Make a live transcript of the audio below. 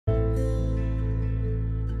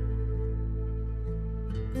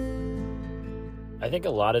I think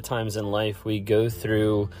a lot of times in life we go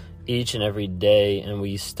through each and every day and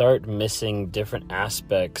we start missing different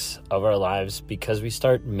aspects of our lives because we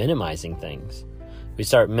start minimizing things. We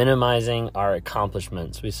start minimizing our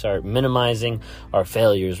accomplishments. We start minimizing our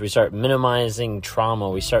failures. We start minimizing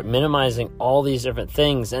trauma. We start minimizing all these different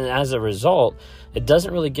things. And as a result, it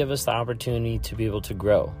doesn't really give us the opportunity to be able to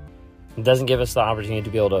grow. It doesn't give us the opportunity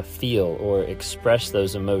to be able to feel or express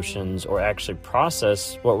those emotions or actually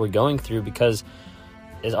process what we're going through because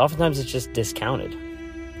oftentimes it's just discounted.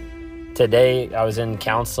 Today, I was in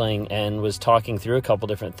counseling and was talking through a couple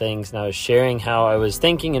different things, and I was sharing how I was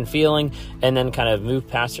thinking and feeling, and then kind of moved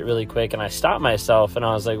past it really quick, and I stopped myself, and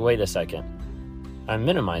I was like, wait a second. I'm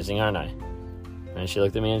minimizing, aren't I? And she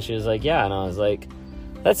looked at me, and she was like, yeah, and I was like,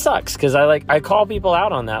 that sucks, because I call people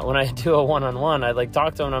out on that when I do a one-on-one. I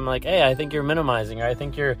talk to them, and I'm like, hey, I think you're minimizing, or I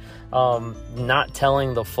think you're not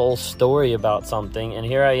telling the full story about something, and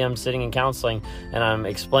here I am sitting in counseling, and I'm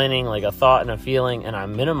explaining a thought and a feeling, and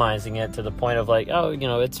I'm minimizing it to the point of oh,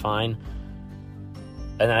 it's fine.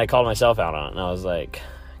 And then I called myself out on it, and I was like,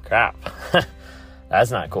 crap,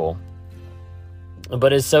 that's not cool.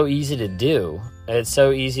 But it's so easy to do. It's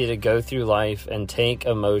so easy to go through life and take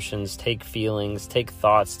emotions, take feelings, take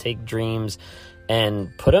thoughts, take dreams, and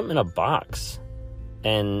put them in a box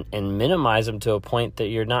and minimize them to a point that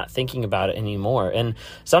you're not thinking about it anymore. And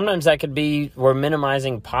sometimes that could be we're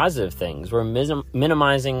minimizing positive things. We're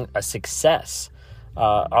minimizing a success.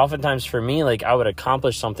 Oftentimes for me, I would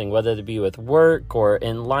accomplish something, whether it be with work or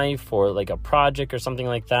in life or a project or something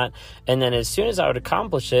like that. And then as soon as I would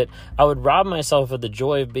accomplish it, I would rob myself of the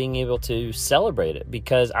joy of being able to celebrate it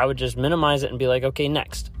because I would just minimize it and be like, okay,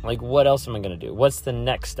 next. What else am I going to do? What's the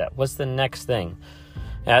next step? What's the next thing?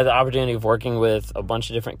 I had the opportunity of working with a bunch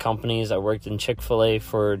of different companies. I worked in Chick-fil-A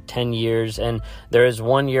for 10 years. And there is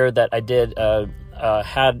one year that I did,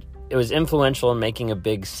 it was influential in making a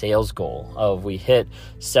big sales goal of we hit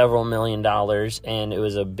several $1 million and it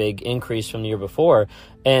was a big increase from the year before.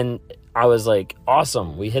 And I was like,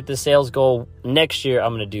 awesome, we hit the sales goal. Next year,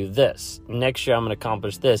 I'm going to do this. Next year, I'm going to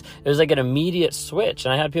accomplish this. It was an immediate switch.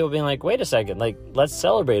 And I had people being like, wait a second, let's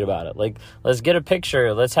celebrate about it. Let's get a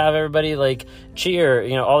picture. Let's have everybody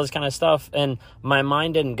cheer, all this kind of stuff. And my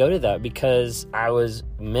mind didn't go to that because I was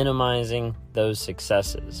minimizing those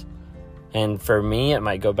successes. And for me, it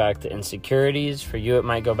might go back to insecurities. For you, it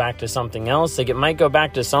might go back to something else. It might go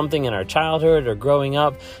back to something in our childhood or growing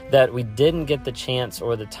up that we didn't get the chance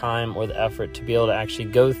or the time or the effort to be able to actually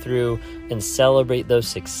go through and celebrate those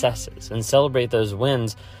successes and celebrate those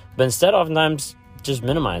wins. But instead, oftentimes, just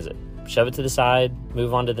minimize it. Shove it to the side,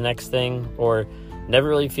 move on to the next thing, or never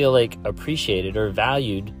really feel appreciated or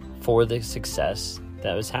valued for the success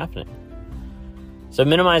that was happening. So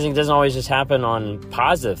minimizing doesn't always just happen on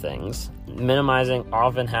positive things. Minimizing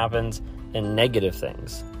often happens in negative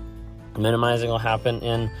things. Minimizing will happen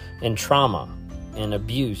in trauma, in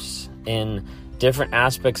abuse, in different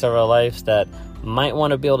aspects of our lives that might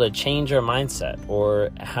want to be able to change our mindset or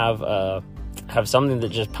have something that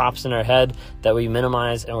just pops in our head that we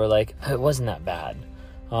minimize and we're like, it wasn't that bad.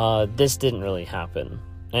 This didn't really happen.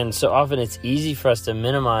 And so often it's easy for us to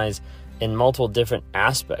minimize in multiple different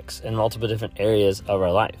aspects, in multiple different areas of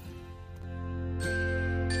our life.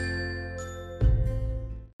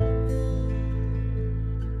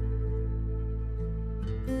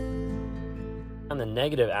 On the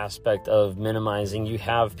negative aspect of minimizing, you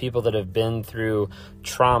have people that have been through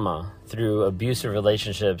trauma, through abusive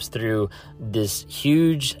relationships, through this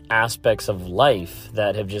huge aspects of life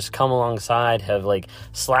that have just come alongside, have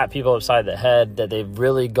slapped people upside the head, that they've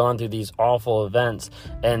really gone through these awful events,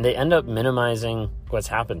 and they end up minimizing what's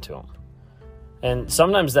happened to them. And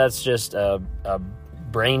sometimes that's just a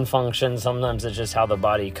brain function. Sometimes it's just how the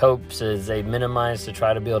body copes, is they minimize to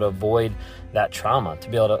try to be able to avoid that trauma, to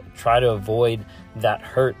be able to try to avoid that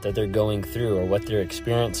hurt that they're going through or what they're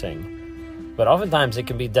experiencing. But oftentimes it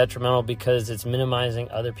can be detrimental because it's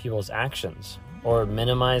minimizing other people's actions or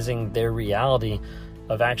minimizing their reality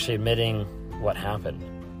of actually admitting what happened.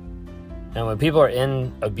 And when people are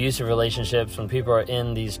in abusive relationships, when people are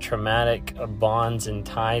in these traumatic bonds and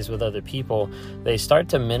ties with other people, they start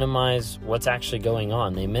to minimize what's actually going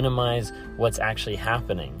on. They minimize what's actually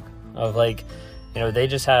happening. Of they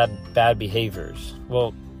just had bad behaviors.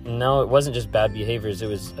 Well, no, it wasn't just bad behaviors. It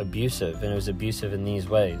was abusive, and it was abusive in these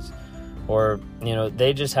ways. Or,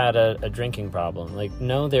 they just had a drinking problem.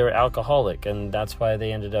 No, they were alcoholic, and that's why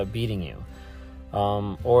they ended up beating you.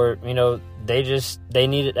 Or they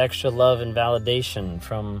needed extra love and validation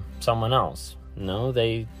from someone else. No,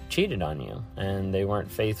 they cheated on you and they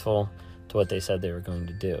weren't faithful to what they said they were going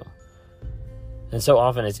to do. And so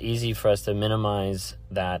often it's easy for us to minimize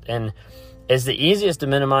that. And it's the easiest to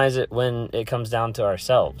minimize it when it comes down to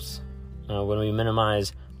ourselves. When we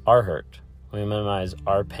minimize our hurt, when we minimize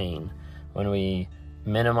our pain, when we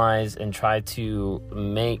minimize and try to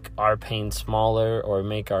make our pain smaller or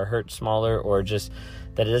make our hurt smaller, or just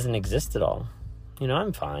that it doesn't exist at all.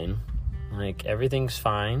 I'm fine. Like, everything's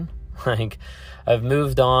fine. Like, I've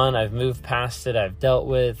moved on, I've moved past it, I've dealt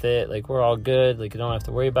with it, like, we're all good, like, I don't have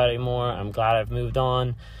to worry about it anymore, I'm glad I've moved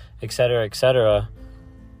on, etc., etc.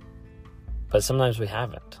 But sometimes we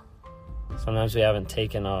haven't. Sometimes we haven't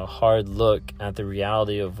taken a hard look at the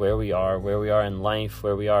reality of where we are in life,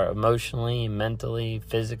 where we are emotionally, mentally,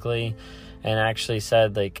 physically, and actually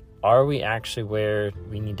said, like, are we actually where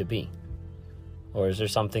we need to be? Or is there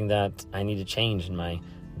something that I need to change in my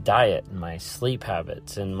diet, in my sleep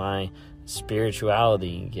habits, in my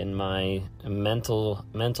spirituality, in my mental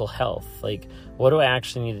health? Like, what do I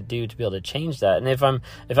actually need to do to be able to change that? And if I'm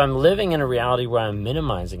living in a reality where I'm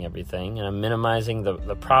minimizing everything, and I'm minimizing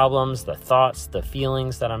the problems, the thoughts, the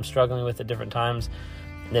feelings that I'm struggling with at different times,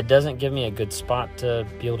 that doesn't give me a good spot to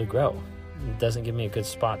be able to grow. It doesn't give me a good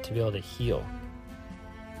spot to be able to heal.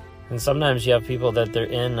 And sometimes you have people that they're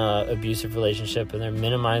in an abusive relationship and they're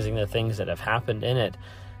minimizing the things that have happened in it.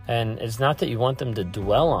 And it's not that you want them to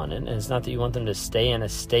dwell on it, and it's not that you want them to stay in a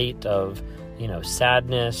state of,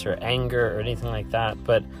 sadness or anger or anything like that.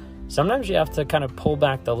 But sometimes you have to kind of pull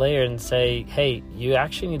back the layer and say, hey, you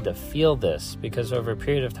actually need to feel this, because over a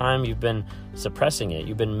period of time you've been suppressing it.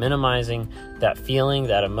 You've been minimizing that feeling,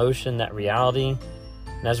 that emotion, that reality.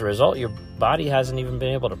 And as a result, your body hasn't even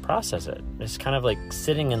been able to process it. It's kind of like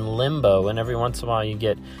sitting in limbo, and every once in a while you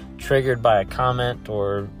get triggered by a comment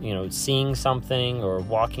or, seeing something or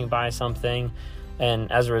walking by something.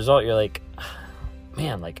 And as a result, you're like,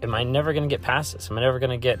 man, like, am I never going to get past this? Am I never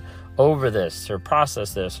going to get over this or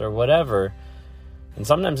process this or whatever? And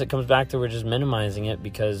sometimes it comes back to we're just minimizing it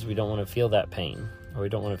because we don't want to feel that pain, or we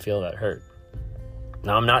don't want to feel that hurt.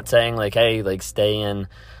 Now, I'm not saying like, hey, like, stay in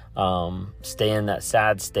that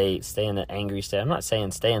sad state, stay in that angry state. I'm not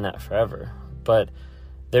saying stay in that forever, but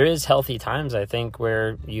there is healthy times, I think,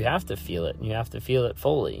 where you have to feel it, and you have to feel it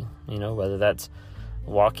fully, whether that's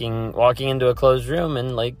walking into a closed room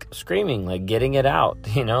and like screaming, like getting it out,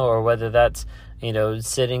 or whether that's,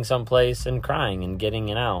 sitting someplace and crying and getting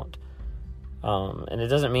it out. And it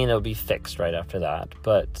doesn't mean it'll be fixed right after that,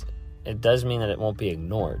 but it does mean that it won't be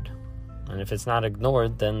ignored. And if it's not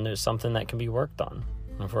ignored, then there's something that can be worked on.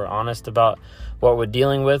 If we're honest about what we're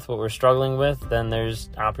dealing with, what we're struggling with, then there's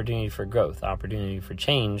opportunity for growth, opportunity for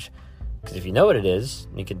change. Because if you know what it is,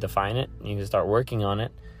 you can define it, you can start working on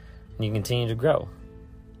it, and you continue to grow.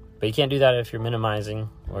 But you can't do that if you're minimizing,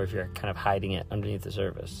 or if you're kind of hiding it underneath the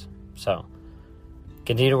surface. So,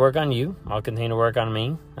 continue to work on you. I'll continue to work on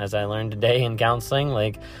me. As I learned today in counseling,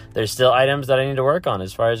 like, there's still items that I need to work on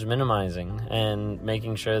as far as minimizing and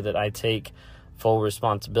making sure that I take full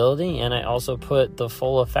responsibility, and I also put the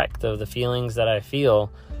full effect of the feelings that I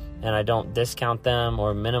feel, and I don't discount them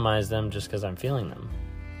or minimize them just because I'm feeling them.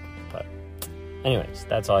 But anyways,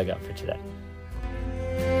 that's all I got for today.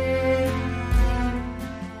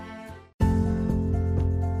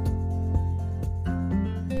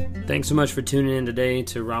 Thanks so much for tuning in today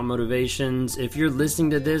to Raw Motivations. If you're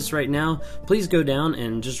listening to this right now, please go down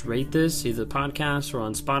and just rate this, either the podcast or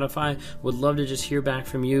on Spotify. Would love to just hear back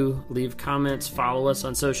from you. Leave comments, follow us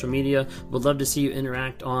on social media. Would love to see you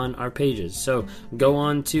interact on our pages. So go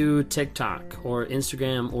on to TikTok or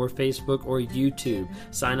Instagram or Facebook or YouTube.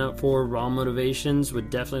 Sign up for Raw Motivations. Would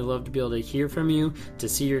definitely love to be able to hear from you, to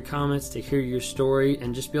see your comments, to hear your story,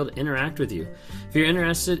 and just be able to interact with you. If you're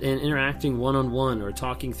interested in interacting one-on-one or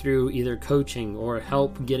talking through either coaching or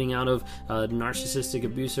help getting out of a narcissistic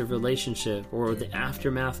abusive relationship or the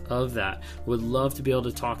aftermath of that, would love to be able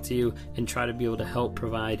to talk to you and try to be able to help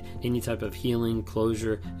provide any type of healing,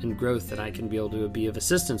 closure, and growth that I can be able to be of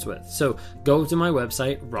assistance with. So go to my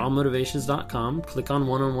website, rawmotivations.com, click on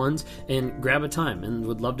one-on-ones, and grab a time, and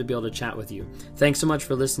would love to be able to chat with you. Thanks so much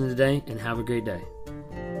for listening today, and have a great day.